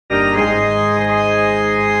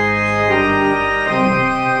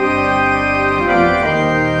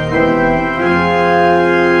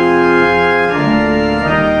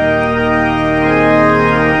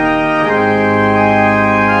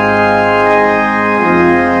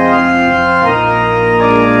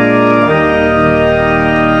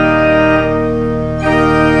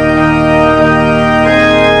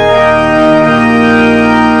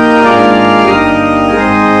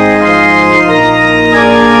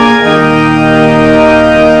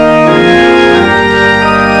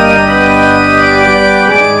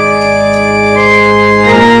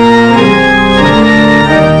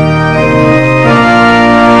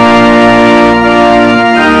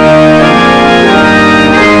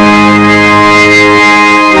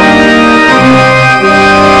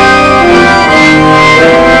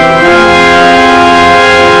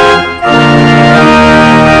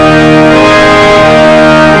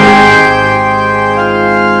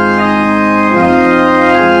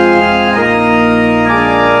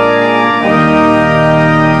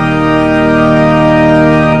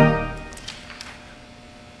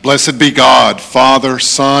Blessed be God, Father,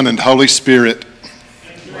 Son, and Holy Spirit.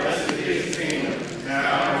 And blessed be his kingdom,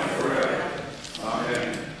 now and forever.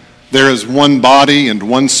 Amen. There is one body and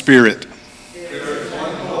one Spirit. There is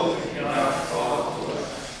one hope in God's call to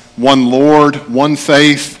us. One Lord, one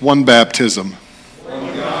faith, one baptism.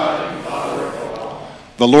 One God and Father of all.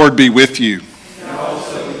 The Lord be with you. And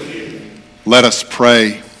also with you. Let us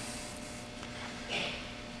pray.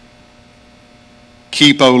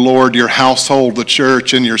 Keep, O Lord, your household, the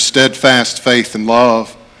church, in your steadfast faith and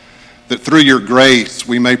love, that through your grace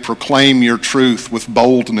we may proclaim your truth with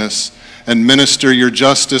boldness and minister your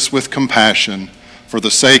justice with compassion for the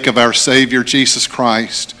sake of our Savior Jesus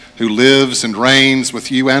Christ, who lives and reigns with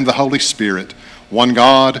you and the Holy Spirit, one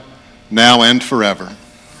God, now and forever.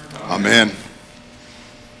 Amen.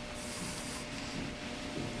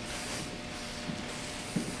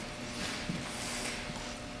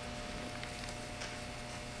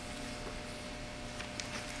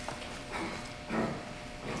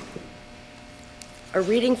 A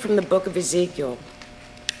reading from the book of Ezekiel.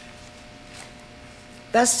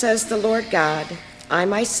 Thus says the Lord God, I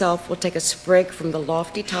myself will take a sprig from the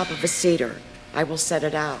lofty top of a cedar. I will set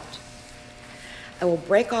it out. I will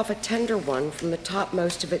break off a tender one from the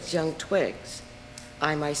topmost of its young twigs.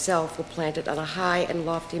 I myself will plant it on a high and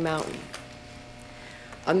lofty mountain.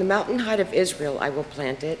 On the mountain height of Israel I will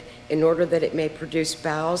plant it, in order that it may produce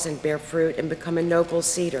boughs and bear fruit and become a noble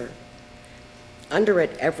cedar. Under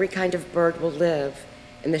it, every kind of bird will live.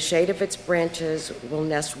 In the shade of its branches will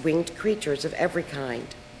nest winged creatures of every kind.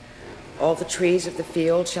 All the trees of the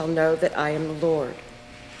field shall know that I am the Lord.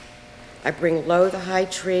 I bring low the high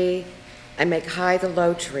tree, I make high the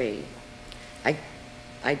low tree.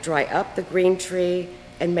 I dry up the green tree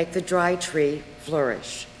and make the dry tree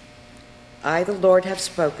flourish. I, the Lord, have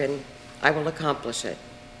spoken. I will accomplish it.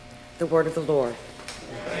 The word of the Lord.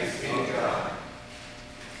 Thanks be to God.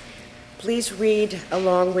 Please read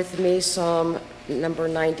along with me Psalm number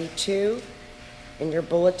 92 in your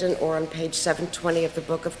bulletin or on page 720 of the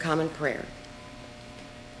Book of Common Prayer.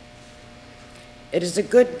 It is a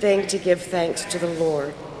good thing to give thanks to the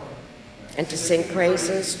Lord and to sing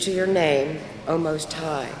praises to your name, O Most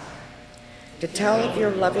High, to tell of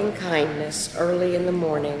your loving kindness early in the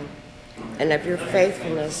morning and of your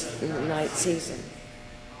faithfulness in the night season,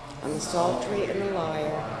 on the psaltery and the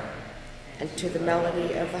lyre, and to the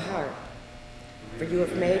melody of the harp. For you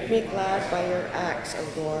have made me glad by your acts,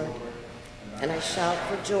 O Lord, and I shout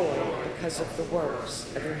for joy because of the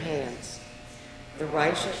works of your hands. The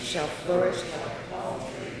righteous shall flourish like a palm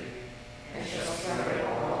tree, and shall spread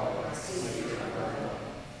all the seed of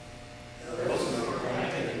the Lord. Those who are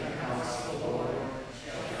planted in the house of the Lord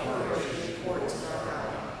shall flourish in the courts of our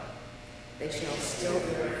God. They shall still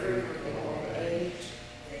bear fruit in old age.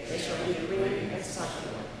 They shall be green and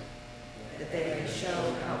succulent, that they may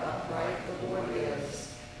show how upright the Lord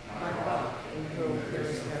is, my rock in whom there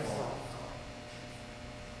is no fault.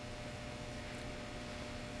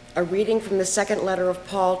 A reading from the second letter of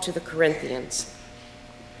Paul to the Corinthians.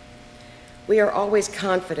 We are always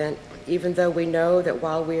confident, even though we know that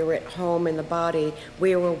while we are at home in the body,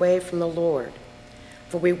 we are away from the Lord.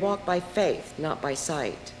 For we walk by faith, not by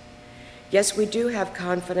sight. Yes, we do have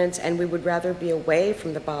confidence, and we would rather be away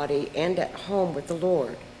from the body and at home with the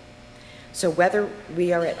Lord. So whether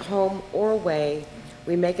we are at home or away,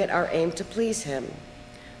 we make it our aim to please him.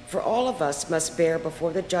 For all of us must bear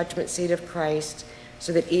before the judgment seat of Christ,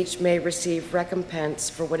 so that each may receive recompense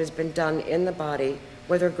for what has been done in the body,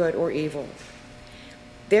 whether good or evil.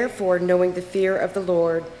 Therefore, knowing the fear of the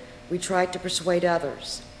Lord, we try to persuade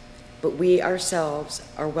others, but we ourselves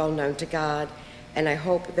are well known to God, and I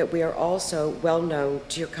hope that we are also well known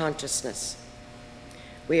to your consciousness.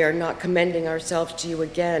 We are not commending ourselves to you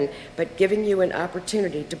again, but giving you an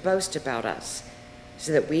opportunity to boast about us,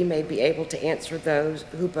 so that we may be able to answer those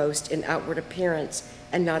who boast in outward appearance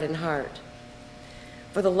and not in heart.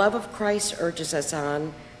 For the love of Christ urges us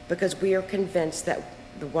on, because we are convinced that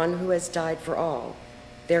the one who has died for all,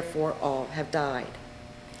 therefore all have died.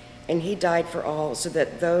 And he died for all, so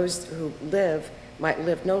that those who live might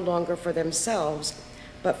live no longer for themselves,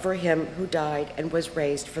 but for him who died and was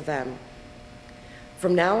raised for them.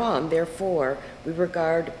 From now on, therefore, we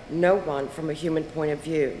regard no one from a human point of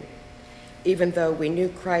view. Even though we knew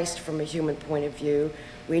Christ from a human point of view,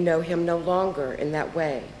 we know him no longer in that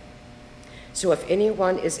way. So if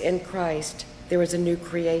anyone is in Christ, there is a new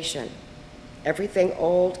creation. Everything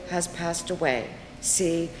old has passed away.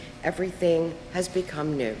 See, everything has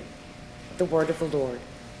become new. The word of the Lord.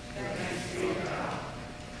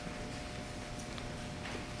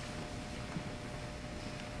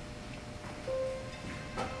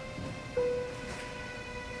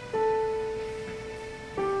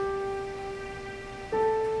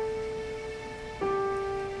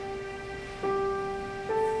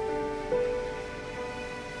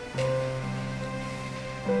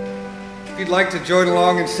 you'd like to join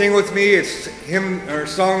along and sing with me, it's hymn or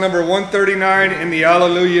song number 139 in the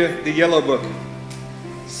Alleluia, the Yellow Book.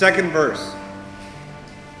 Second verse.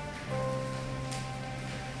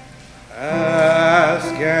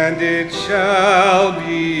 Ask and it shall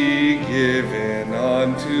be given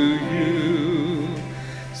unto you.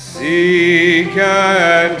 Seek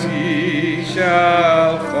and ye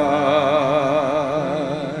shall find.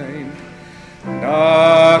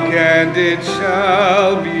 Knock and it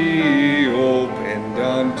shall be opened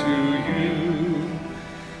unto you.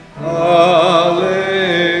 Alleluia,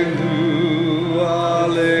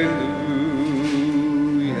 alleluia.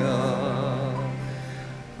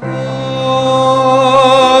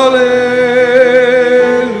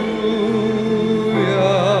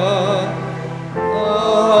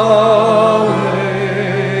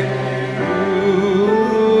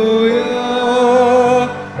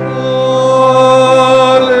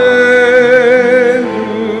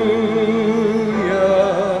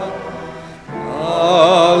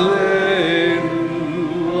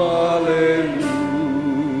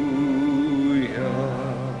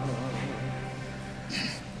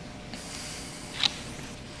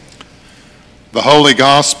 The Holy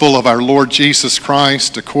Gospel of our Lord Jesus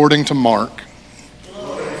Christ according to Mark.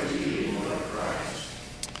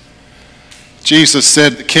 Jesus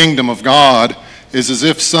said the kingdom of God is as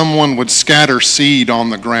if someone would scatter seed on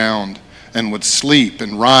the ground and would sleep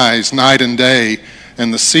and rise night and day,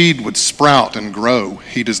 and the seed would sprout and grow.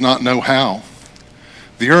 He does not know how.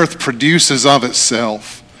 The earth produces of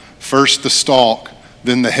itself first the stalk,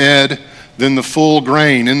 then the head, then the full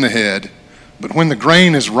grain in the head. But when the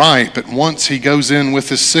grain is ripe, at once he goes in with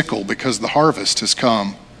his sickle because the harvest has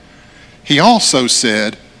come. He also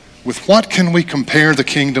said, with what can we compare the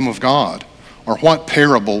kingdom of God? Or what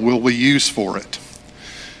parable will we use for it?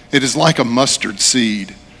 It is like a mustard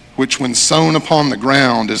seed, which when sown upon the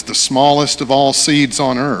ground is the smallest of all seeds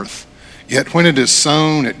on earth. Yet when it is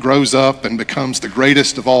sown, it grows up and becomes the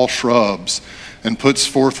greatest of all shrubs and puts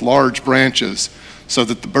forth large branches so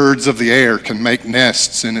that the birds of the air can make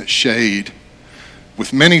nests in its shade.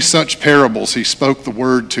 With many such parables he spoke the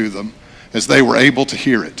word to them, as they were able to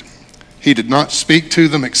hear it. He did not speak to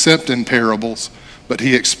them except in parables, but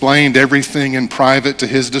he explained everything in private to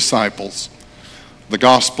his disciples. The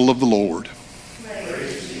Gospel of the Lord.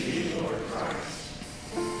 Praise to you, Lord Christ.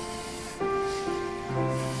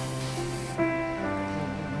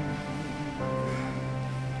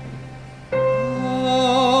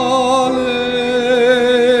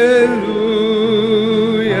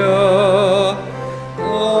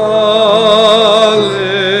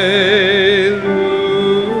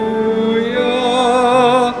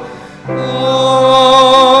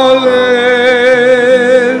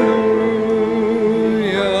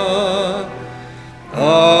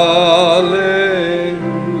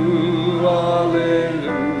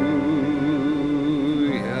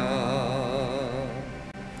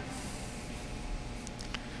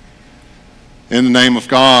 In the name of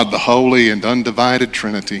God, the Holy and Undivided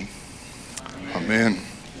Trinity. Amen.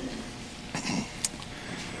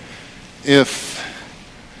 If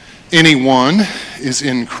anyone is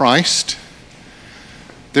in Christ,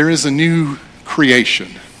 there is a new creation.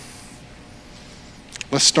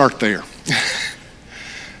 Let's start there.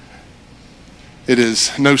 It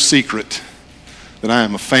is no secret that I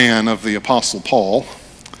am a fan of the Apostle Paul,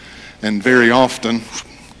 and very often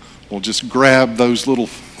we'll just grab those little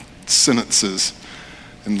sentences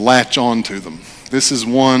and latch on to them. This is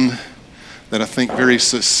one that I think very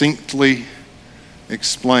succinctly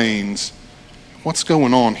explains what's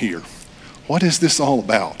going on here. What is this all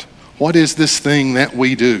about? What is this thing that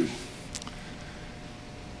we do?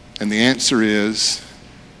 And the answer is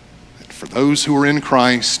that for those who are in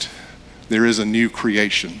Christ, there is a new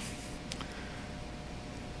creation.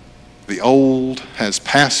 The old has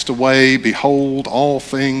passed away. Behold, all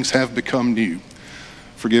things have become new.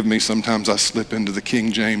 Forgive me, sometimes I slip into the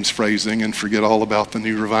King James phrasing and forget all about the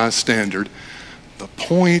New Revised Standard. The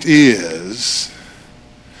point is,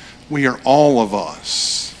 we are all of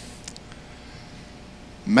us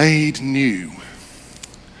made new.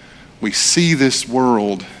 We see this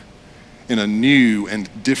world in a new and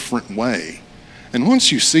different way. And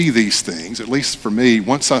once you see these things, at least for me,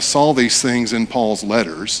 once I saw these things in Paul's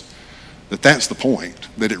letters, that's the point,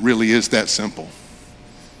 that it really is that simple.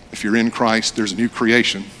 If you're in Christ, there's a new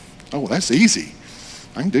creation. Oh, that's easy.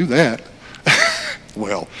 I can do that.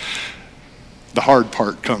 Well, the hard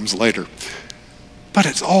part comes later. But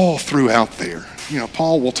it's all throughout there. You know,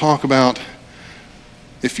 Paul will talk about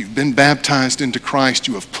if you've been baptized into Christ,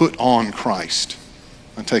 you have put on Christ.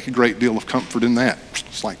 I take a great deal of comfort in that.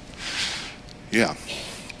 It's like, yeah,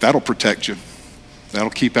 that'll protect you. That'll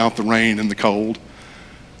keep out the rain and the cold.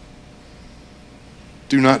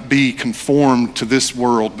 Do not be conformed to this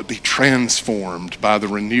world, but be transformed by the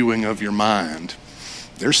renewing of your mind.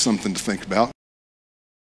 There's something to think about.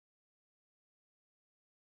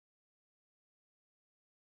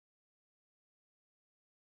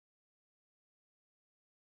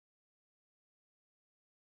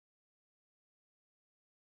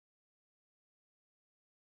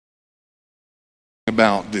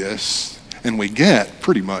 About this, and we get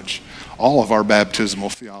pretty much all of our baptismal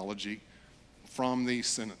theology from these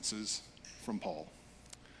sentences from Paul,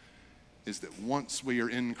 is that once we are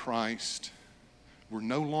in Christ, we're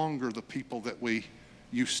no longer the people that we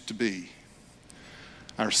used to be.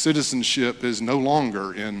 Our citizenship is no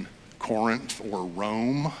longer in Corinth or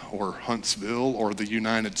Rome or Huntsville or the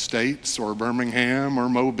United States or Birmingham or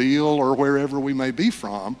Mobile or wherever we may be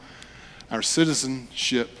from. Our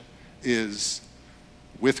citizenship is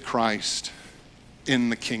with Christ in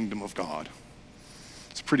the kingdom of God.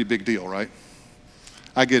 It's a pretty big deal, right?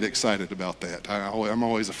 I get excited about that. I'm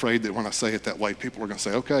always afraid that when I say it that way, people are going to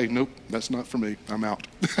say, okay, nope, that's not for me, I'm out.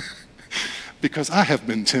 Because I have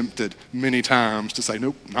been tempted many times to say,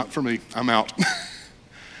 nope, not for me, I'm out.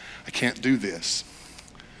 I can't do this.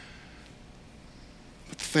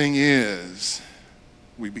 But the thing is,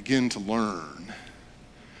 we begin to learn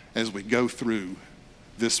as we go through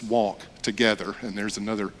this walk together, and there's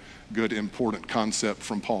another good important concept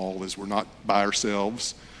from Paul, is we're not by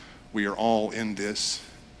ourselves. We are all in this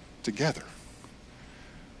together.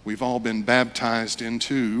 We've all been baptized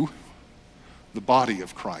into the body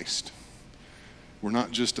of Christ. We're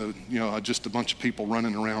not just a bunch of people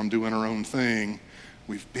running around doing our own thing.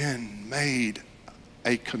 We've been made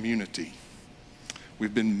a community.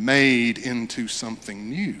 We've been made into something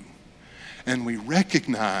new. And we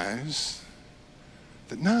recognize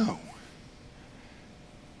that no,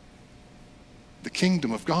 the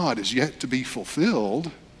kingdom of God is yet to be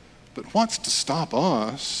fulfilled, but what's to stop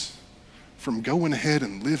us from going ahead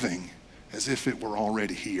and living as if it were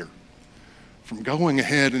already here? From going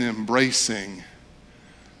ahead and embracing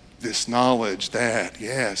this knowledge that,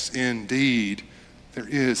 yes, indeed, there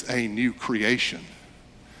is a new creation,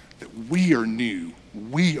 that we are new,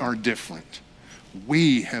 we are different,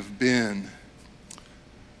 we have been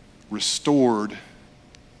restored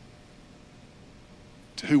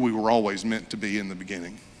to who we were always meant to be in the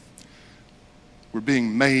beginning. We're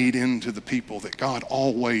being made into the people that God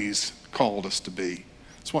always called us to be.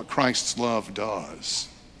 It's what Christ's love does.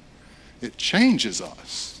 It changes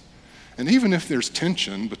us. And even if there's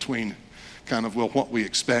tension between kind of, well, what we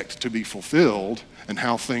expect to be fulfilled and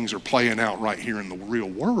how things are playing out right here in the real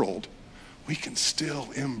world, we can still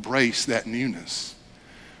embrace that newness.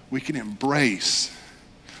 We can embrace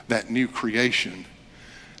that new creation.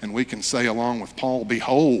 And we can say along with Paul,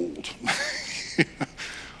 behold,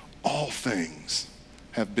 all things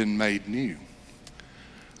have been made new.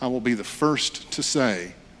 I will be the first to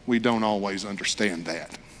say we don't always understand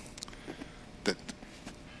that. That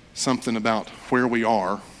something about where we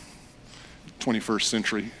are, 21st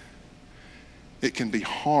century, it can be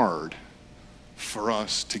hard for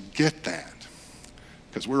us to get that.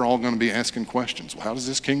 Because we're all going to be asking questions. Well, how does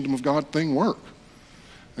this kingdom of God thing work?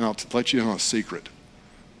 And I'll let you in on a secret.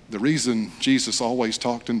 The reason Jesus always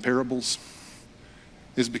talked in parables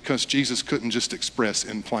is because Jesus couldn't just express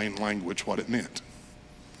in plain language what it meant.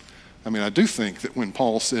 I mean, I do think that when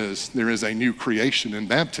Paul says there is a new creation in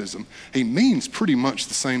baptism, he means pretty much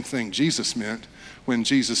the same thing Jesus meant when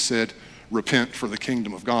Jesus said, repent, for the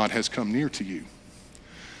kingdom of God has come near to you.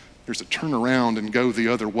 There's a turn around and go the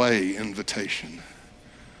other way invitation.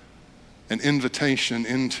 An invitation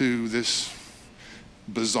into this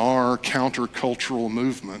bizarre countercultural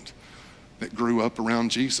movement that grew up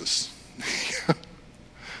around Jesus.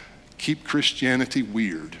 Keep Christianity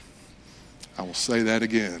weird. I will say that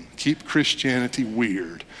again. Keep Christianity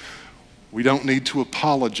weird. We don't need to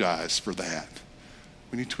apologize for that.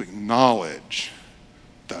 We need to acknowledge,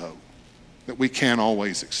 though, that we can't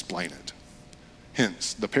always explain it.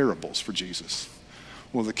 Hence, the parables for Jesus.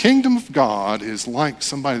 Well, the kingdom of God is like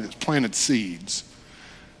somebody that's planted seeds.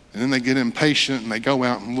 And then they get impatient and they go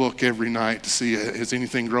out and look every night to see, is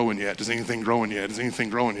anything growing yet? Is anything growing yet? Is anything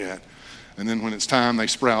growing yet? And then when it's time, they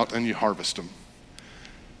sprout and you harvest them.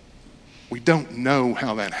 We don't know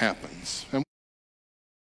how that happens.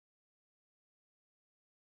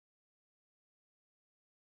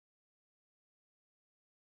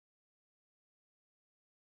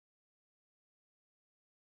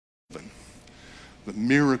 The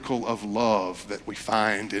miracle of love that we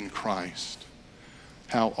find in Christ.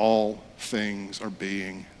 How all things are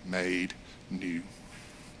being made new.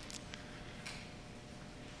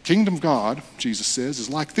 Kingdom of God, Jesus says, is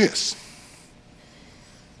like this.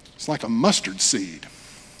 It's like a mustard seed.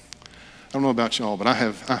 I don't know about y'all, but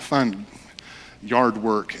I find yard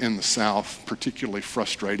work in the South particularly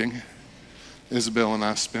frustrating. Isabel and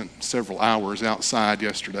I spent several hours outside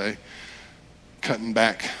yesterday cutting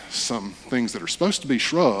back some things that are supposed to be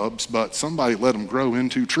shrubs, but somebody let them grow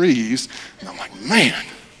into trees. And I'm like, man,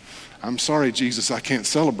 I'm sorry, Jesus, I can't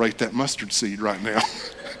celebrate that mustard seed right now.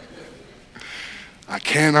 I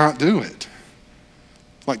cannot do it.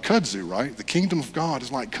 Like kudzu, right? The kingdom of God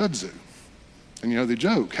is like kudzu. And you know, they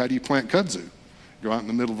joke, how do you plant kudzu? Go out in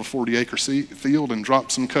the middle of a 40-acre field and drop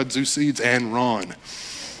some kudzu seeds and run.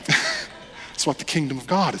 That's what the kingdom of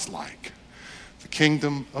God is like. The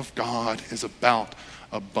kingdom of God is about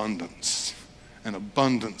abundance, an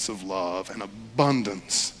abundance of love, an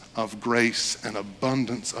abundance of grace, an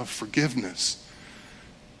abundance of forgiveness.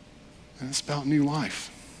 And it's about new life.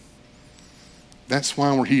 That's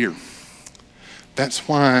why we're here. That's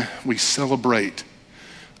why we celebrate,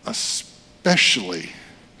 especially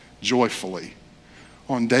joyfully,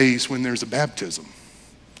 on days when there's a baptism.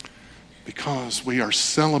 Because we are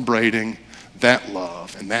celebrating that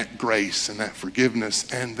love and that grace and that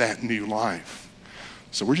forgiveness and that new life.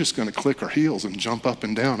 So we're just going to click our heels and jump up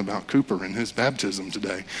and down about Cooper and his baptism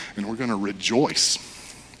today. And we're going to rejoice.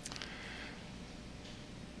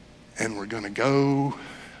 And we're going to go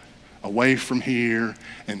away from here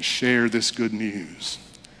and share this good news.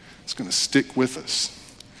 It's going to stick with us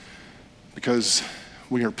because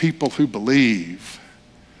we are people who believe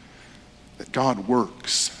that God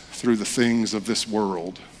works through the things of this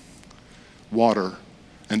world, water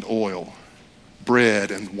and oil, bread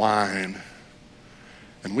and wine.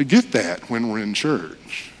 And we get that when we're in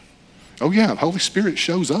church. Oh yeah, the Holy Spirit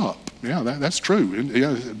shows up. Yeah, that's true.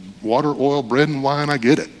 Yeah, water, oil, bread and wine, I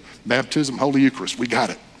get it. Baptism, Holy Eucharist, we got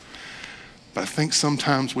it. But I think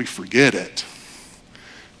sometimes we forget it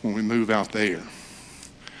when we move out there.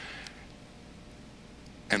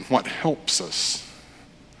 And what helps us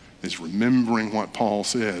is remembering what Paul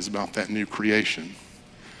says about that new creation.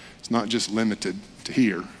 It's not just limited to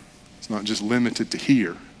here. It's not just limited to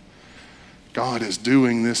here. God is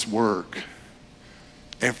doing this work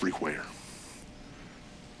everywhere.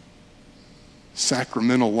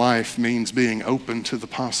 Sacramental life means being open to the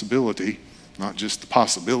possibility, not just the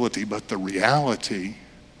possibility, but the reality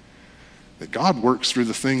that God works through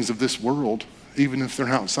the things of this world, even if they're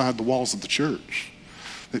outside the walls of the church.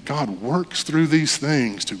 That God works through these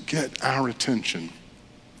things to get our attention.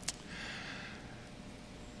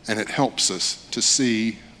 And it helps us to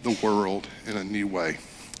see the world in a new way.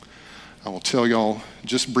 I will tell y'all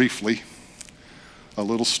just briefly a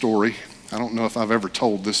little story. I don't know if I've ever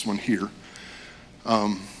told this one here.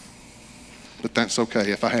 But that's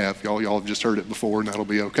okay if I have. Y'all have just heard it before and that'll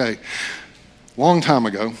be okay. Long time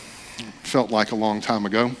ago, felt like a long time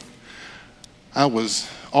ago, I was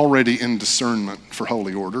already in discernment for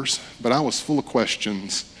holy orders, but I was full of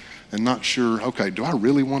questions and not sure, okay, do I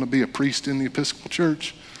really want to be a priest in the Episcopal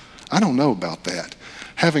Church? I don't know about that.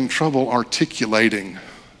 Having trouble articulating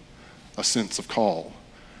a sense of call.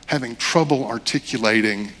 Having trouble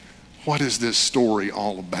articulating what is this story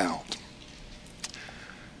all about.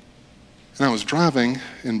 And I was driving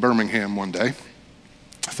in Birmingham one day.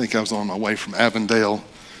 I think I was on my way from Avondale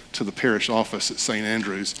to the parish office at St.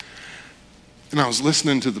 Andrews. And I was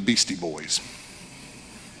listening to the Beastie Boys.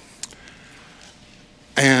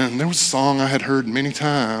 And there was a song I had heard many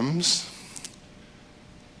times,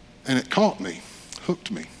 and it caught me, hooked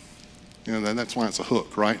me. You know, that's why it's a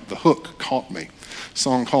hook, right? The hook caught me. A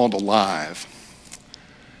song called Alive.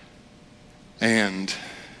 And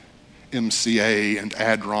MCA and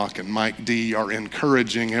Adrock and Mike D are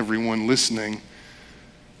encouraging everyone listening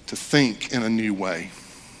to think in a new way,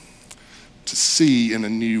 to see in a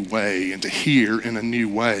new way, and to hear in a new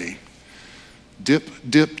way. Dip,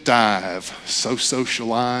 dip, dive, so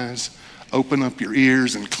socialize, open up your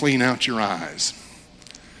ears and clean out your eyes.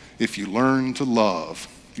 If you learn to love,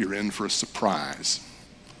 you're in for a surprise.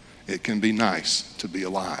 It can be nice to be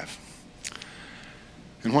alive.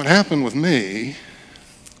 And what happened with me,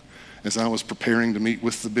 as I was preparing to meet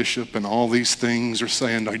with the bishop and all these things are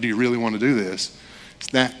saying, do you really want to do this?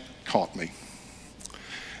 That caught me.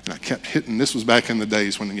 And I kept hitting, this was back in the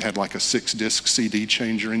days when you had like a 6-disc CD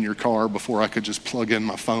changer in your car before I could just plug in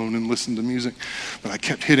my phone and listen to music. But I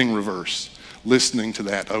kept hitting reverse, listening to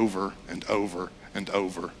that over and over and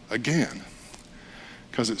over again.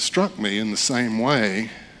 Because it struck me in the same way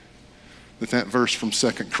that verse from 2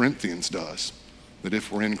 Corinthians does. That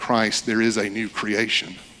if we're in Christ, there is a new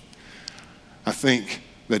creation. I think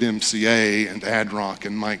that MCA and Adrock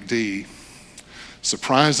and Mike D,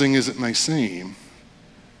 surprising as it may seem,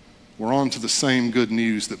 we're on to the same good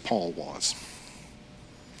news that Paul was.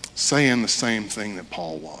 Saying the same thing that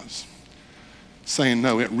Paul was. Saying,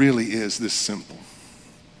 no, it really is this simple.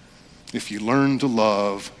 If you learn to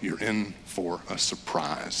love, you're in for a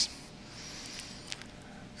surprise.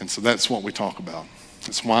 And so that's what we talk about.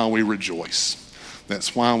 That's why we rejoice.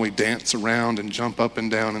 That's why we dance around and jump up and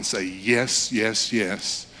down and say, yes, yes,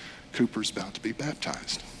 yes, Cooper's about to be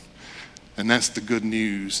baptized. And that's the good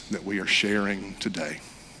news that we are sharing today.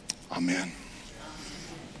 Amen.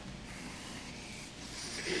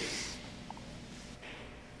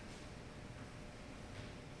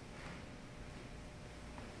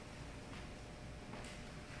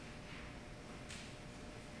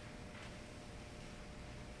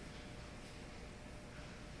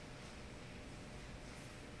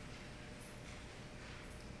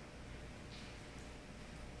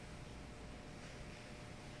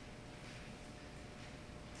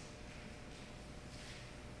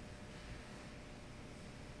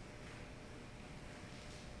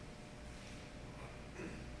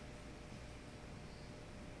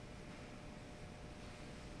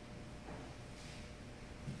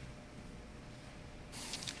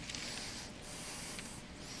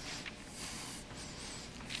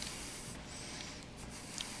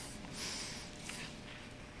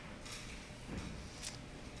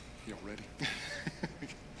 Y'all ready?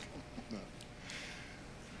 No.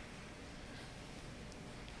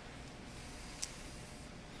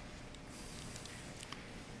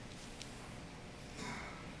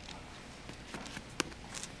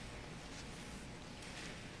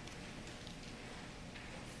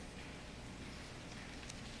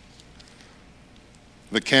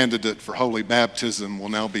 The candidate for holy baptism will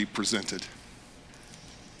now be presented.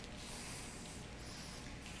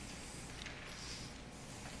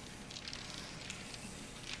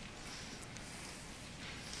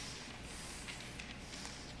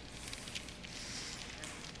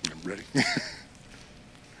 Ready?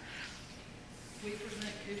 We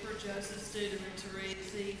present Cooper Joseph Student to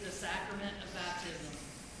receive the sacrament of baptism.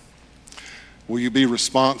 Will you be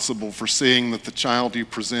responsible for seeing that the child you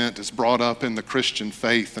present is brought up in the Christian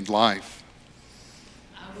faith and life?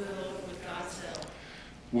 I will, with God's help.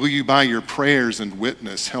 Will you, by your prayers and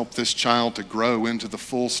witness, help this child to grow into the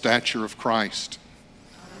full stature of Christ?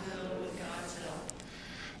 I will, with God's help.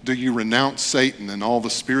 Do you renounce Satan and all the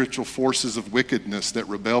spiritual forces of wickedness that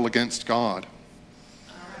rebel against God?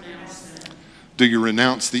 I renounce them. Do you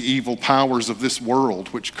renounce the evil powers of this world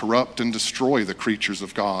which corrupt and destroy the creatures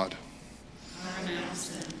of God? I renounce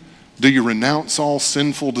them. Do you renounce all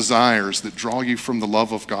sinful desires that draw you from the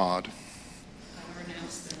love of God? I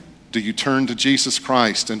renounce them. Do you turn to Jesus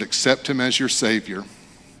Christ and accept him as your Savior?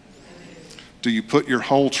 Do you put your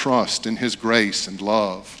whole trust in his grace and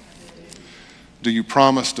love? Do you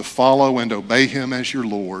promise to follow and obey him as your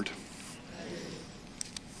Lord?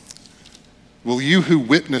 Will you who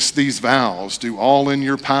witness these vows do all in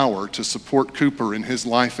your power to support Cooper in his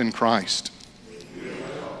life in Christ?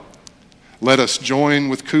 Let us join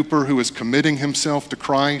with Cooper, who is committing himself to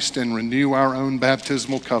Christ, and renew our own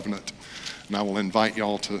baptismal covenant. And I will invite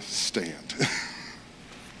y'all to stand.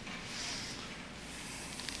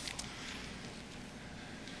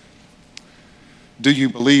 Do you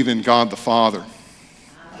believe in God the Father?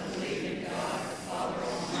 I believe in God, the Father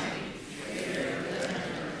Almighty, creator of heaven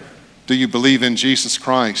and earth. Do you believe in Jesus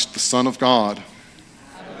Christ, the Son of God?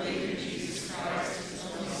 I believe in Jesus Christ, his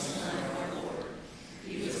only Son, our Lord.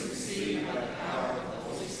 He was conceived by the power of the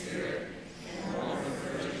Holy Spirit and born of the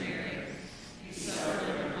Virgin Mary. He suffered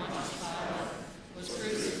under Pontius Pilate, was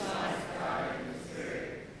crucified, died, and was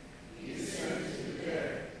buried. He descended to the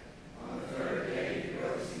dead. On the third day he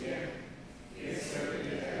rose again. He ascended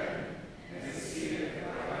to heaven and is seated at the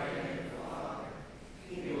right hand of the Father.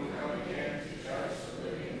 He will come again to judge the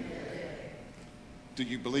living and the dead. Do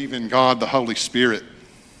you believe in God the Holy Spirit?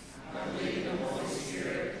 I believe in the Holy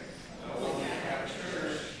Spirit, the Holy Catholic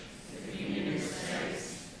Church, the communion of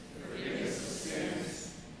saints, the forgiveness of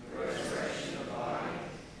sins, the resurrection of the body,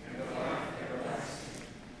 and the life everlasting.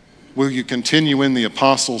 Will you continue in the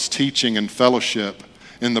apostles' teaching and fellowship,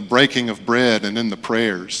 in the breaking of bread and in the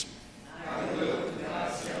prayers? I will, with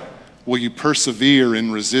God's help. Will you persevere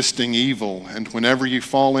in resisting evil, and whenever you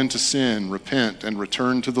fall into sin, repent and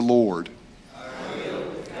return to the Lord?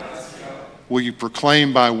 Will you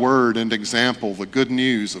proclaim by word and example the good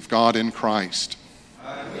news of God in Christ?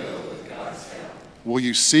 I will, with God's help. Will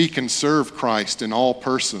you seek and serve Christ in all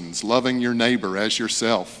persons, loving your neighbor as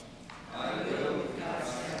yourself? I will, with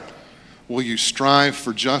God's help. Will you strive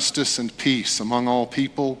for justice and peace among all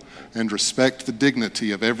people and respect the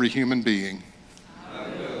dignity of every human being? I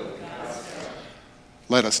will, with God's help.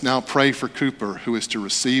 Let us now pray for Cooper, who is to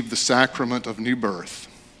receive the sacrament of new birth.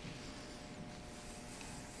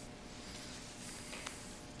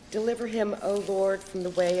 Deliver him, O Lord, from the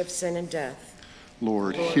way of sin and death.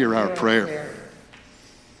 Lord, hear our prayer.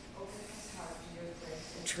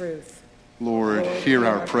 Truth. Lord, hear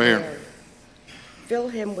our prayer. Fill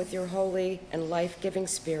him with your holy and life-giving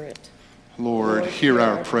Spirit. Lord, hear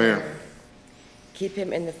our prayer. Keep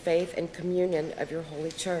him in the faith and communion of your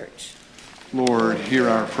holy church. Lord, hear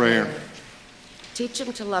our prayer. Teach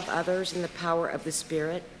him to love others in the power of the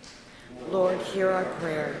Spirit. Lord, hear our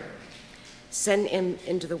prayer. Send him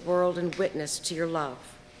into the world and witness to your love.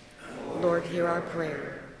 Lord, hear our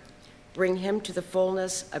prayer. Bring him to the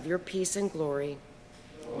fullness of your peace and glory.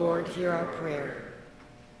 Lord, hear our prayer.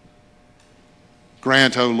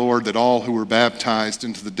 Grant, O Lord, that all who were baptized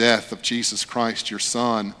into the death of Jesus Christ, your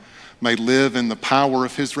Son, may live in the power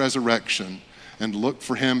of his resurrection and look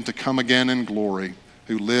for him to come again in glory,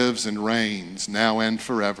 who lives and reigns now and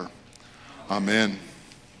forever. Amen.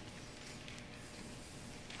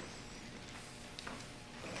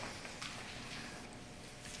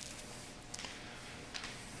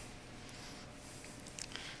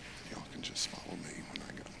 Y'all can just follow me when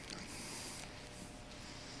I go.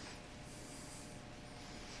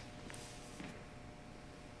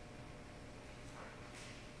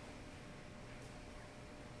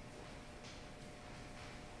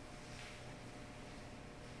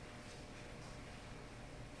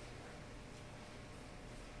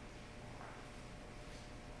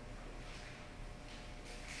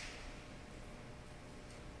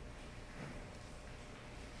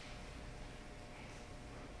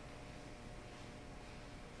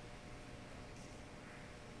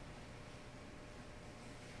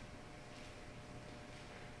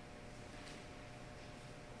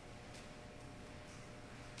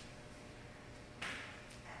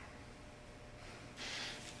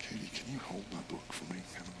 Katie, can you hold my book for me?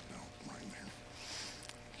 Kind of about right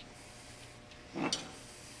there.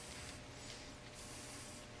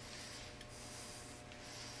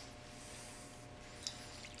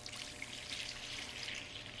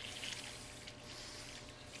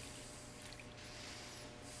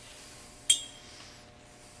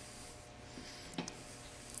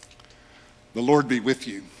 The Lord be with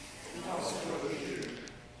you.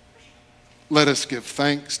 Let us give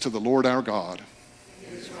thanks to the Lord our God.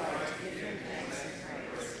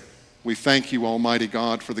 We thank you, Almighty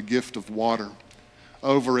God, for the gift of water.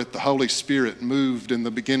 Over it, the Holy Spirit moved in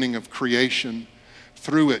the beginning of creation.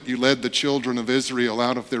 Through it, you led the children of Israel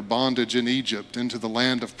out of their bondage in Egypt into the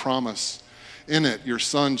land of promise. In it, your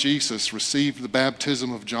Son Jesus received the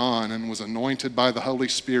baptism of John and was anointed by the Holy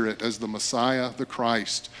Spirit as the Messiah, the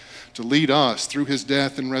Christ, to lead us through his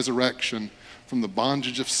death and resurrection from the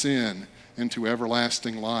bondage of sin into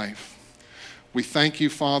everlasting life. We thank you,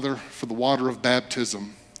 Father, for the water of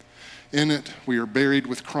baptism. In it, we are buried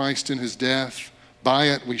with Christ in his death. By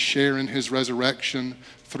it, we share in his resurrection.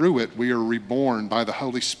 Through it, we are reborn by the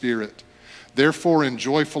Holy Spirit. Therefore, in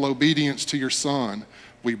joyful obedience to your Son,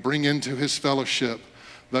 we bring into his fellowship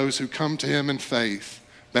those who come to him in faith,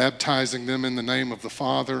 baptizing them in the name of the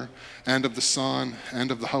Father, and of the Son,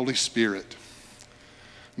 and of the Holy Spirit.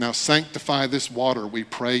 Now sanctify this water, we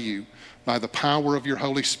pray you, by the power of your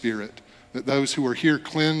Holy Spirit, that those who are here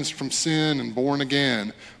cleansed from sin and born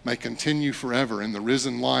again may continue forever in the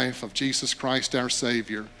risen life of Jesus Christ our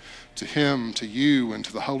Savior. To him, to you, and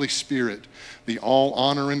to the Holy Spirit be all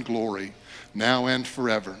honor and glory, now and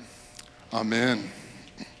forever. Amen.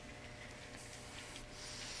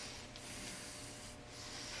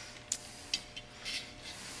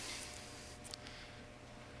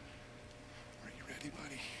 Are you ready,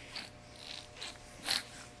 buddy?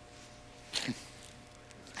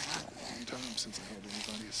 Long time since I had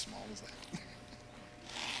anybody as small as that.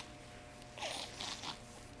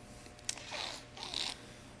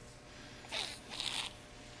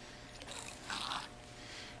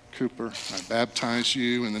 Cooper, I baptize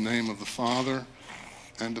you in the name of the Father,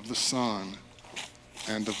 and of the Son,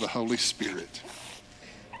 and of the Holy Spirit.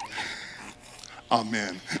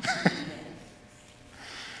 Amen.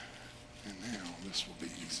 And now this will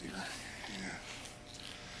be easier.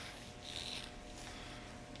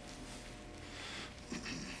 Yeah.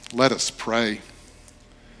 Let us pray.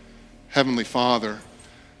 Heavenly Father,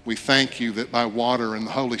 we thank you that by water and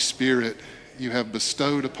the Holy Spirit you have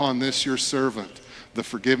bestowed upon this your servant the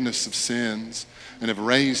forgiveness of sins, and have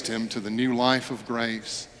raised him to the new life of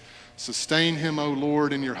grace. Sustain him, O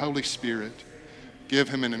Lord, in your Holy Spirit. Give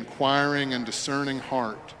him an inquiring and discerning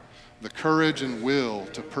heart, the courage and will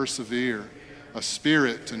to persevere, a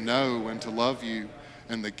spirit to know and to love you,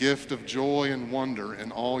 and the gift of joy and wonder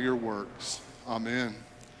in all your works. Amen.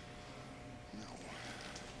 Now,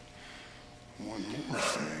 one more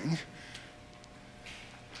thing.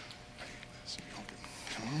 So y'all can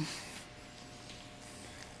come.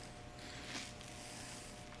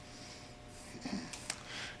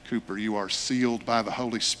 Cooper, you are sealed by the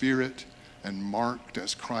Holy Spirit and marked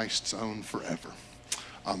as Christ's own forever.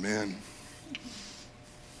 Amen.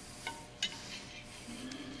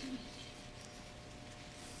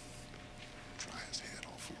 Try his head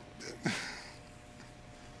off a little bit.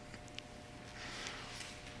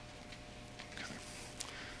 Okay.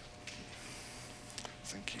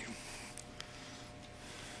 Thank you.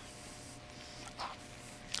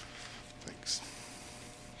 Thanks.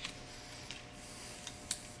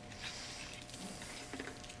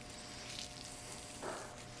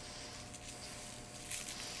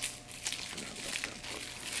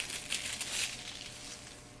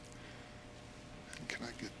 Can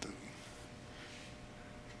I get the...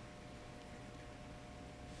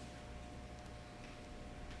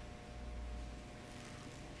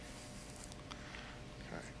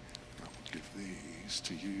 Okay, I will give these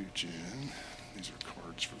to you, Jen. These are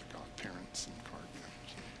cards for the godparents and card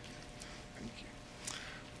members. Thank you.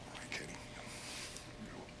 All right, Katie,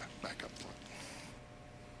 go back up front.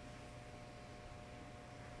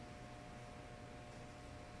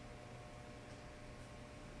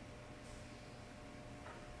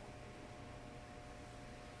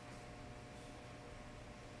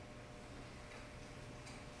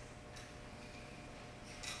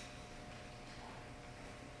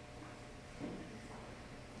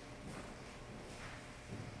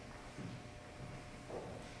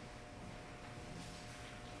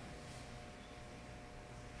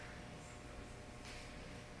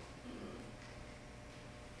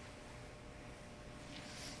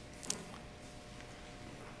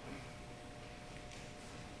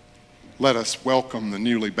 Let us welcome the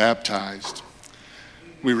newly baptized.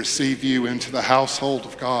 We receive you into the household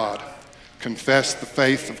of God, confess the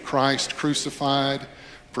faith of Christ crucified,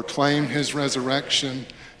 proclaim his resurrection,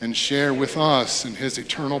 and share with us in his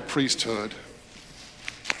eternal priesthood.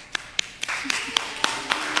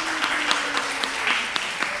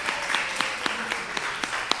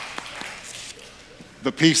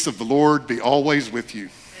 The peace of the Lord be always with you.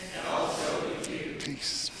 And also with you.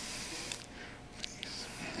 Peace.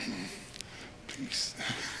 Peace.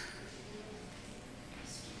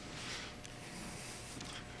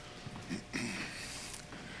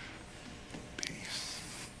 Peace.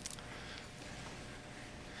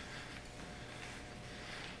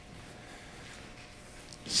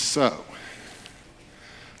 So,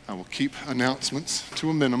 I will keep announcements to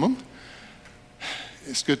a minimum.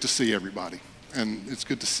 It's good to see everybody, and it's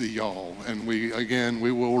good to see y'all. And we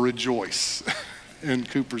will rejoice in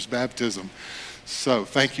Cooper's baptism. So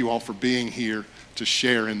thank you all for being here to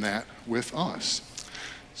share in that with us.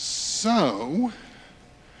 So,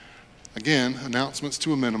 again, announcements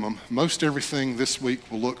to a minimum. Most everything this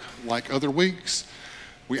week will look like other weeks.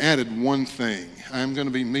 We added one thing. I'm going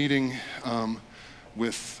to be meeting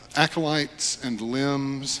with acolytes and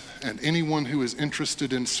limbs and anyone who is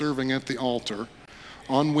interested in serving at the altar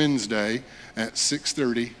on Wednesday at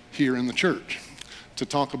 6:30 here in the church to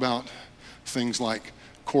talk about things like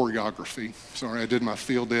choreography. Sorry, I did my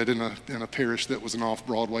field ed in a parish that was an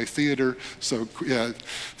off-Broadway theater, so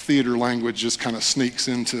theater language just kind of sneaks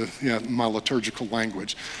into my liturgical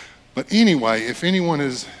language. But anyway, if anyone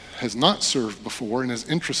has not served before and is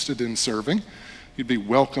interested in serving, you'd be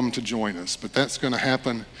welcome to join us. But that's going to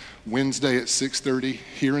happen Wednesday at 6:30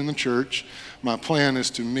 here in the church. My plan is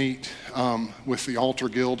to meet with the Altar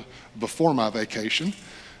Guild before my vacation.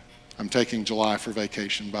 I'm taking July for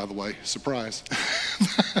vacation, by the way, surprise.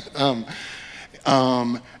 And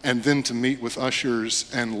then to meet with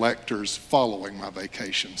ushers and lectors following my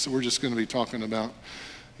vacation. So we're just going to be talking about,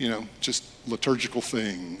 just liturgical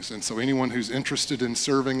things. And so anyone who's interested in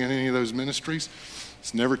serving in any of those ministries,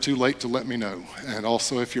 it's never too late to let me know. And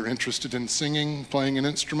also if you're interested in singing, playing an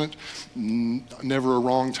instrument, never a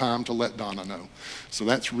wrong time to let Donna know. So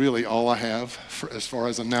that's really all I have as far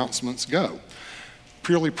as announcements go.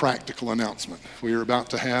 Purely practical announcement. We are about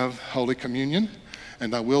to have Holy Communion,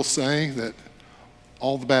 and I will say that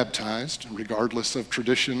all the baptized, regardless of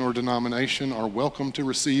tradition or denomination, are welcome to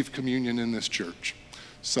receive communion in this church.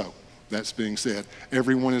 So, that's being said,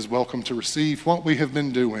 everyone is welcome to receive. What we have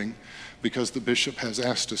been doing, because the bishop has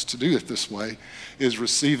asked us to do it this way, is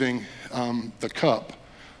receiving the cup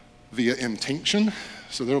via intinction.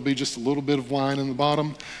 So there'll be just a little bit of wine in the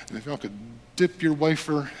bottom, and if y'all could dip your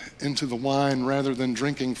wafer into the wine rather than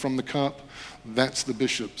drinking from the cup, that's the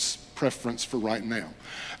bishop's preference for right now.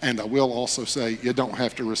 And I will also say you don't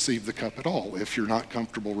have to receive the cup at all. If you're not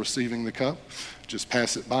comfortable receiving the cup, just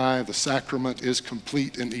pass it by. The sacrament is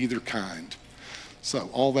complete in either kind. So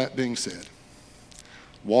all that being said,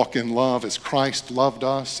 walk in love as Christ loved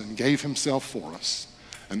us and gave himself for us,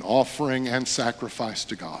 an offering and sacrifice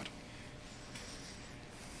to God.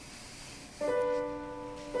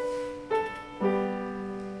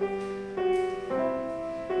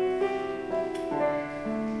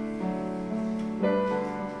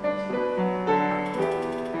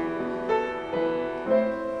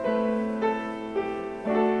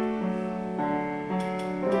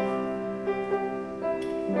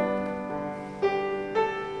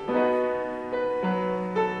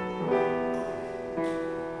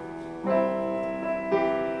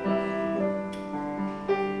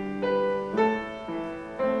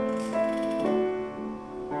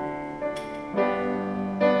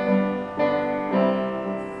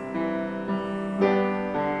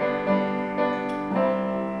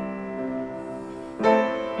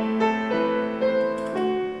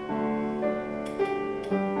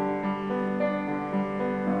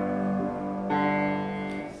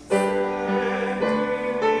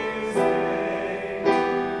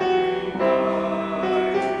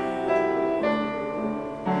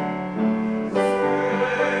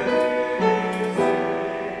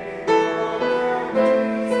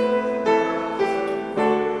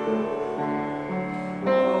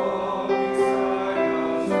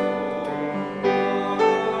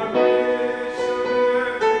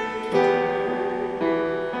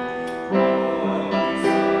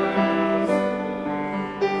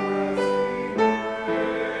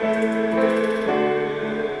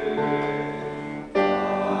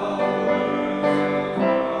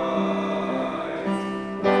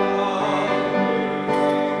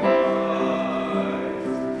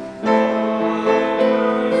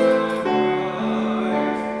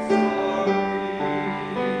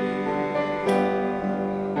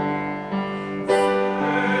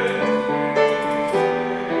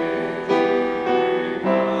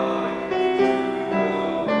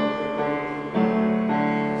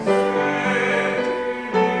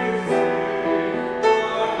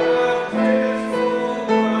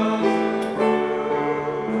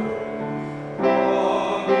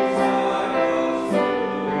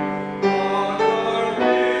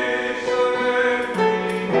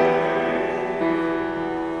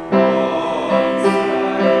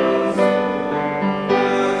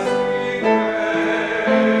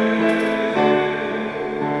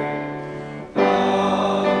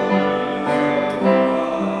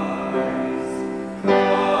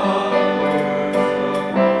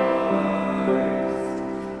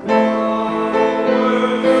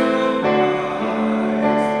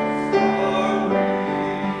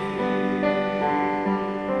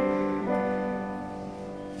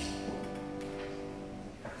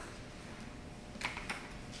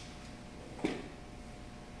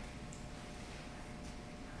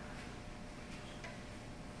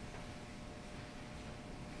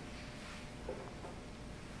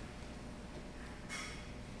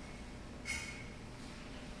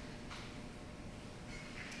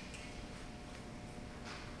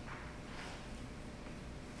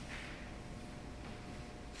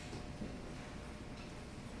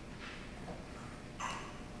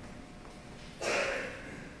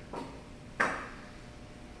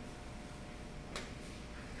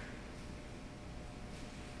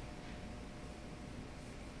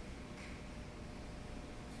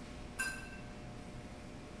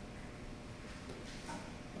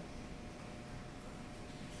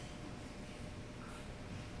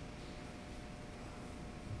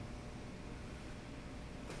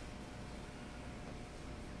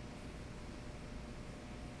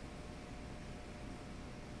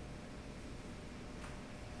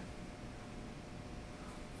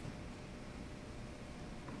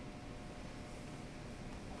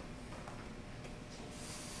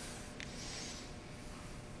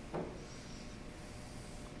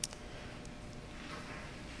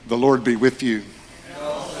 The Lord be with you. And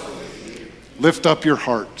also with you. Lift up your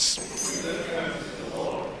hearts.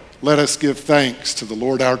 Let us give thanks to the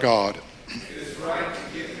Lord our God. It is right to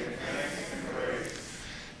give him thanks and praise.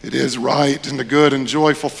 It is right and a good and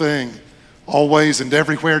joyful thing, always and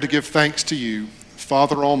everywhere to give thanks to you,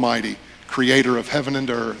 Father Almighty, creator of heaven and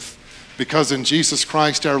earth, because in Jesus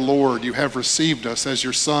Christ our Lord you have received us as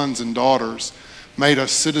your sons and daughters, made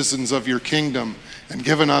us citizens of your kingdom, and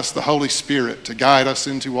given us the Holy Spirit to guide us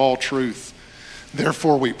into all truth.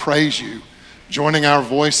 Therefore we praise you, joining our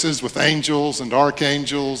voices with angels and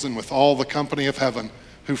archangels and with all the company of heaven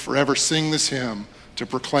who forever sing this hymn to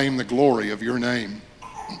proclaim the glory of your name.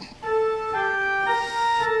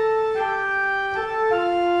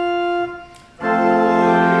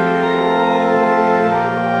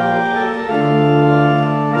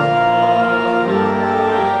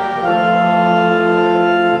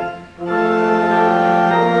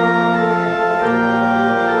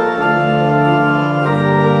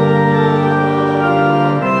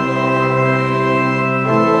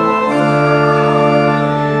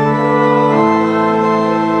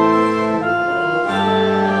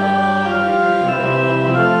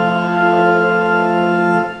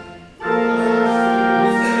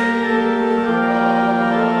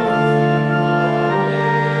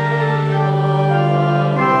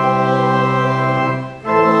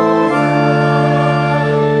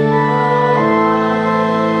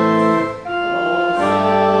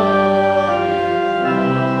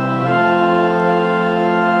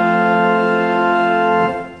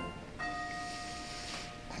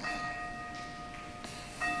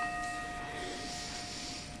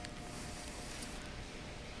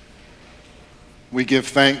 We give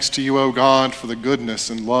thanks to you, O God, for the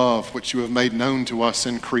goodness and love which you have made known to us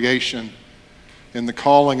in creation, in the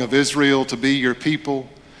calling of Israel to be your people,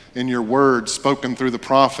 in your word spoken through the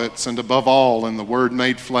prophets, and above all in the word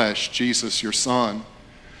made flesh, Jesus your Son.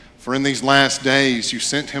 For in these last days you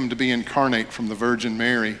sent him to be incarnate from the Virgin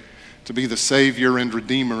Mary, to be the Savior and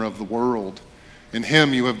Redeemer of the world. In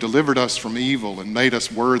him you have delivered us from evil and made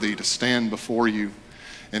us worthy to stand before you.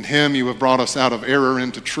 In him you have brought us out of error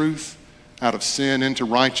into truth, out of sin into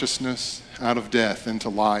righteousness, out of death into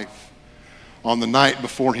life. On the night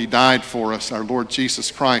before he died for us, our Lord Jesus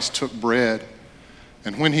Christ took bread,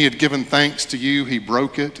 and when he had given thanks to you, he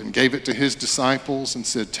broke it and gave it to his disciples and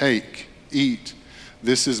said, "Take, eat.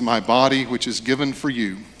 This is my body which is given for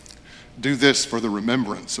you. Do this for the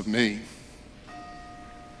remembrance of me."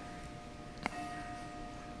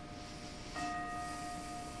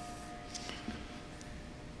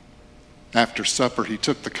 After supper, he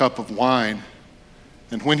took the cup of wine,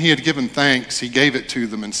 and when he had given thanks, he gave it to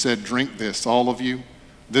them and said, "Drink this, all of you.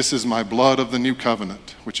 This is my blood of the new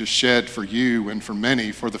covenant, which is shed for you and for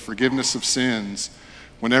many for the forgiveness of sins.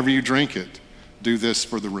 Whenever you drink it, do this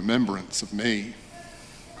for the remembrance of me."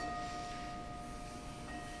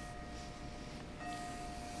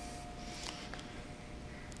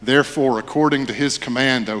 Therefore, according to his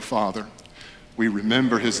command, O Father, we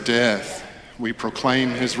remember his death. We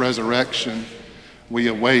proclaim his resurrection. We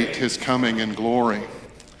await his coming in glory.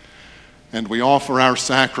 And we offer our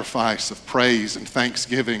sacrifice of praise and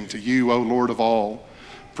thanksgiving to you, O Lord of all,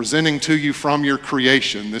 presenting to you from your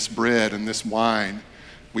creation this bread and this wine.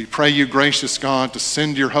 We pray you, gracious God, to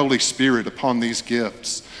send your Holy Spirit upon these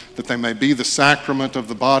gifts, that they may be the sacrament of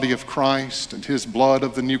the body of Christ and his blood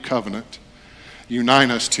of the new covenant.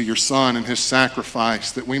 Unite us to your Son and his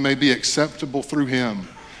sacrifice, that we may be acceptable through him,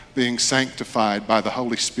 being sanctified by the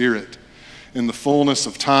Holy Spirit. In the fullness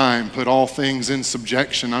of time, put all things in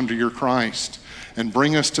subjection under your Christ, and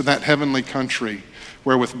bring us to that heavenly country,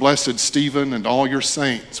 where with blessed Stephen and all your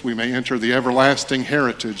saints we may enter the everlasting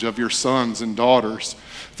heritage of your sons and daughters,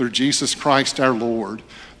 through Jesus Christ our Lord,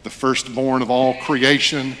 the firstborn of all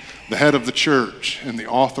creation, the head of the church, and the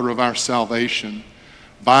author of our salvation.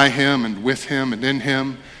 By him and with him and in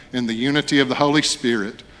him, in the unity of the Holy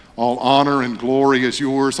Spirit, all honor and glory is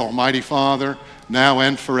yours, Almighty Father, now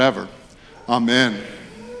and forever. Amen.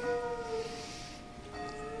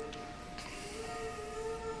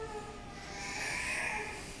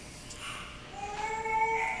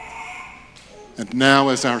 And now,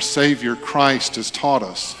 as our Savior Christ has taught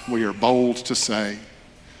us, we are bold to say,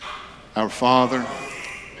 Our Father,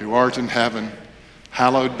 who art in heaven,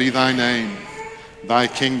 hallowed be thy name. Thy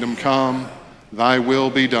kingdom come, thy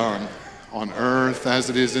will be done, on earth as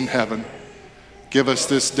it is in heaven. Give us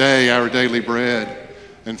this day our daily bread,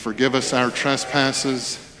 and forgive us our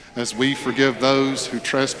trespasses as we forgive those who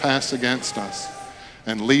trespass against us.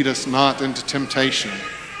 And lead us not into temptation,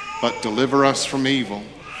 but deliver us from evil.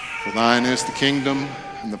 For thine is the kingdom,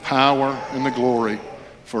 and the power, and the glory,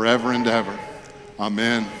 forever and ever.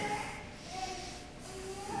 Amen.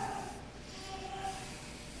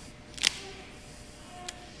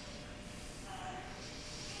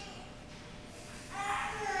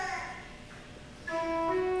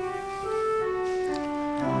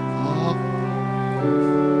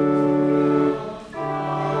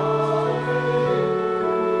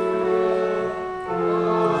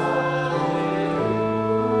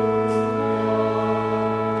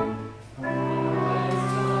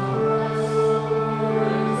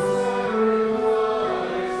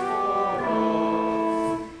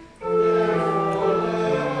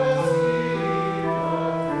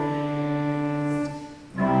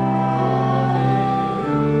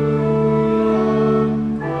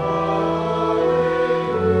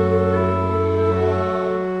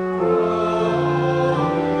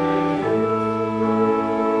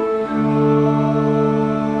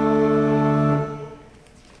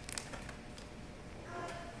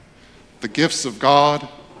 The gifts of God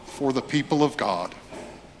for the people of God.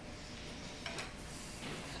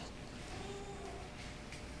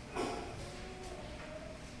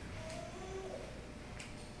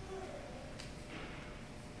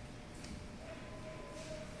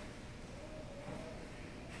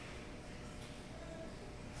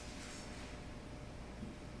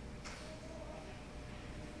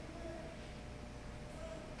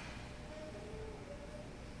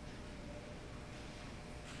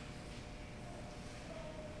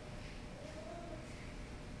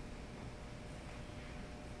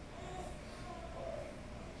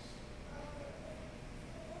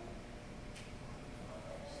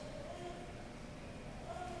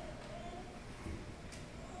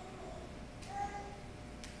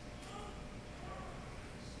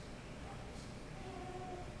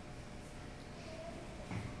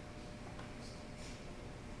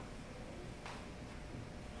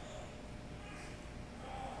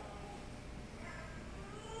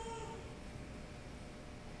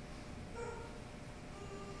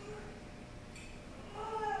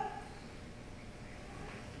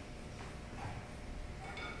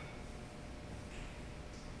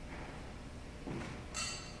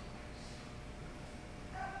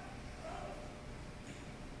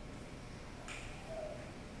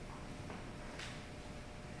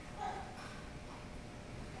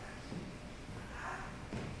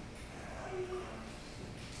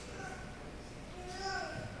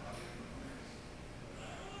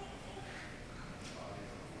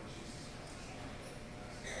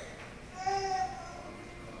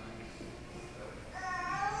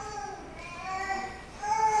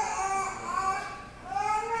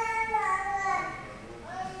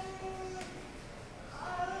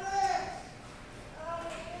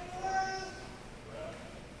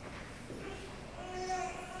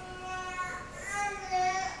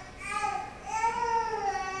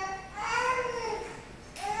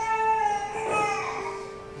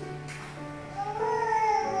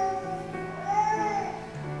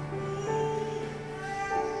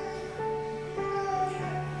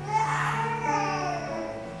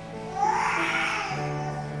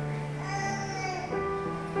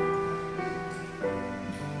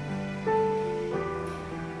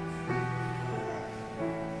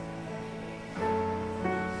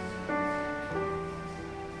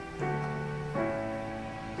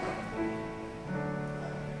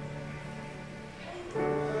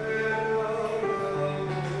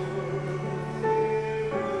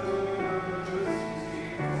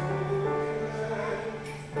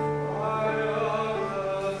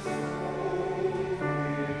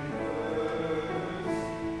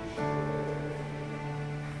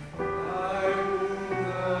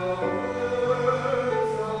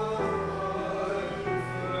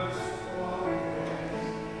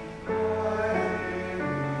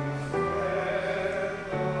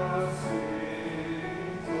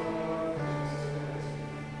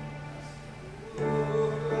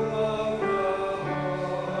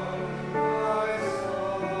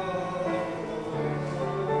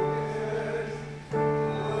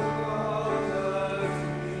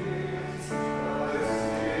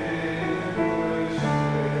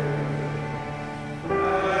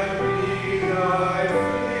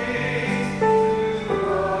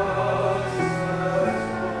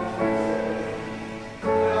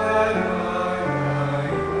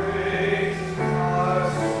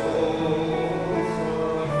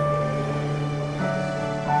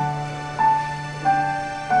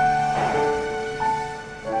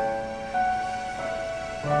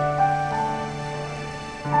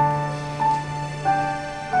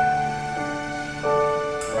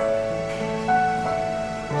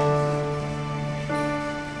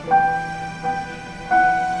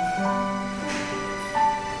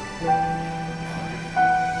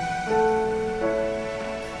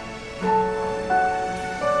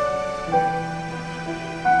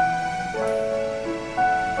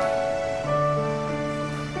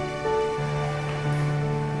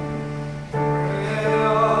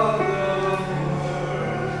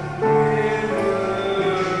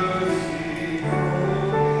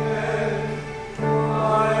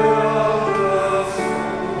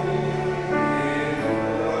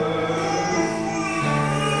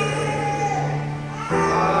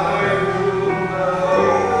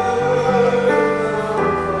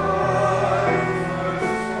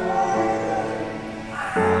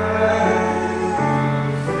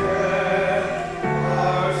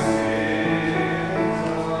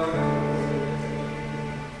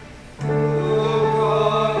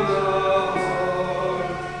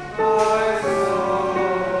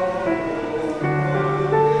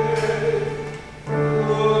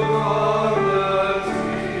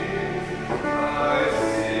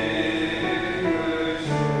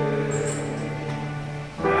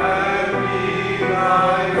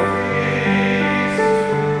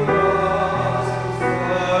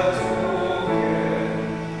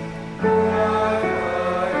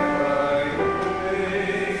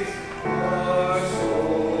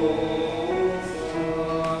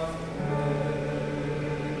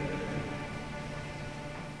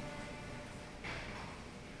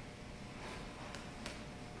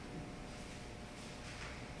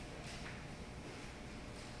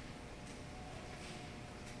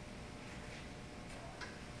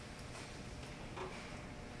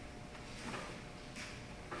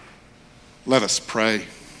 Let us pray.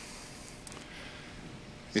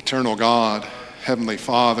 Eternal God, Heavenly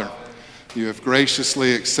Father, you have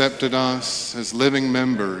graciously accepted us as living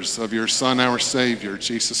members of your Son, our Savior,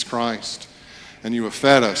 Jesus Christ, and you have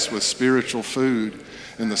fed us with spiritual food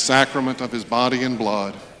in the sacrament of his body and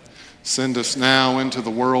blood. Send us now into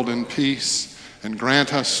the world in peace and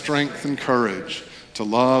grant us strength and courage to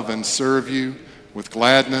love and serve you with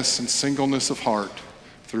gladness and singleness of heart.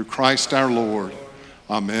 Through Christ our Lord.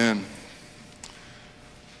 Amen.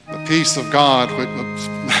 The peace of God,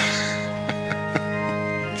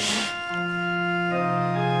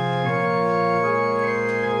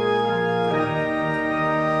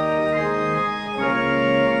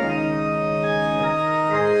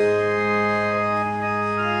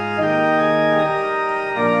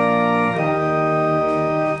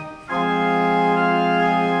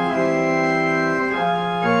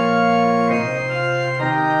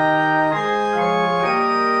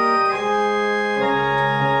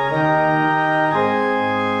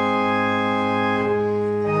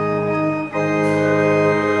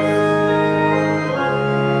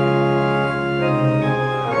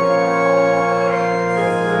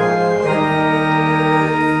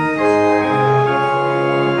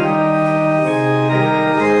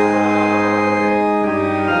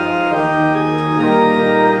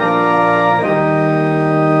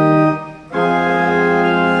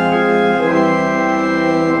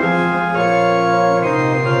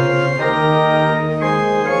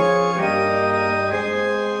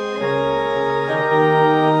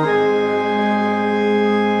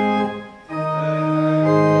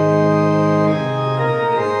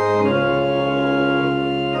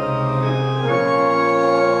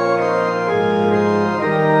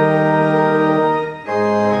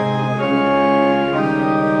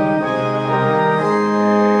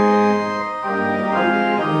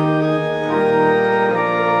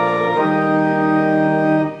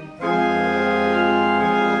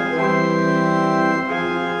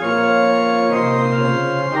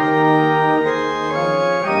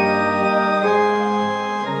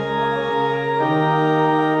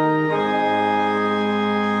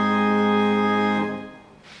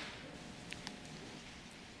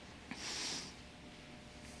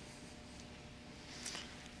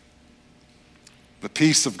 the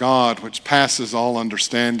peace of God, which passes all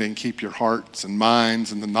understanding, keep your hearts and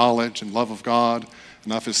minds in the knowledge and love of God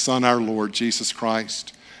and of his Son, our Lord, Jesus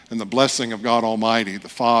Christ. And the blessing of God Almighty, the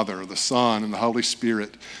Father, the Son, and the Holy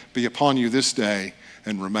Spirit be upon you this day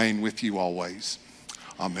and remain with you always.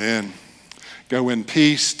 Amen. Go in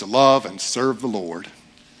peace to love and serve the Lord.